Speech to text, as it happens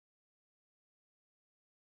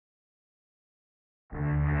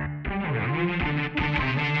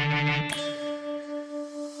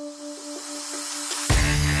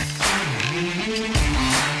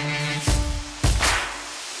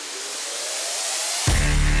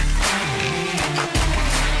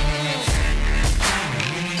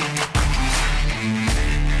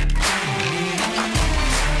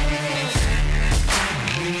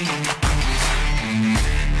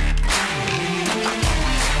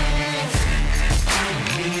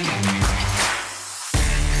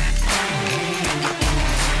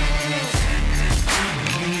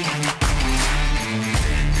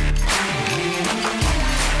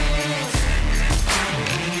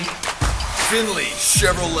Bentley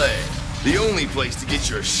Chevrolet, the only place to get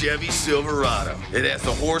your Chevy Silverado. It has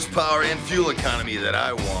the horsepower and fuel economy that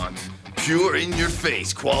I want. Pure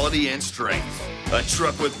in-your-face quality and strength. A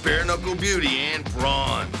truck with bare-knuckle beauty and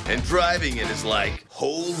brawn. And driving it is like,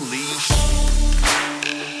 holy shit.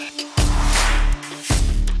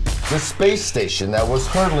 The space station that was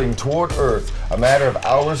hurtling toward Earth a matter of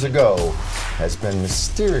hours ago has been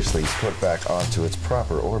mysteriously put back onto its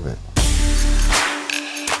proper orbit.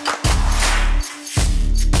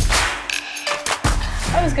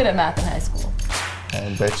 I was good at math in high school.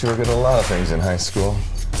 I bet you were good at a lot of things in high school.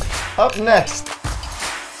 Up next,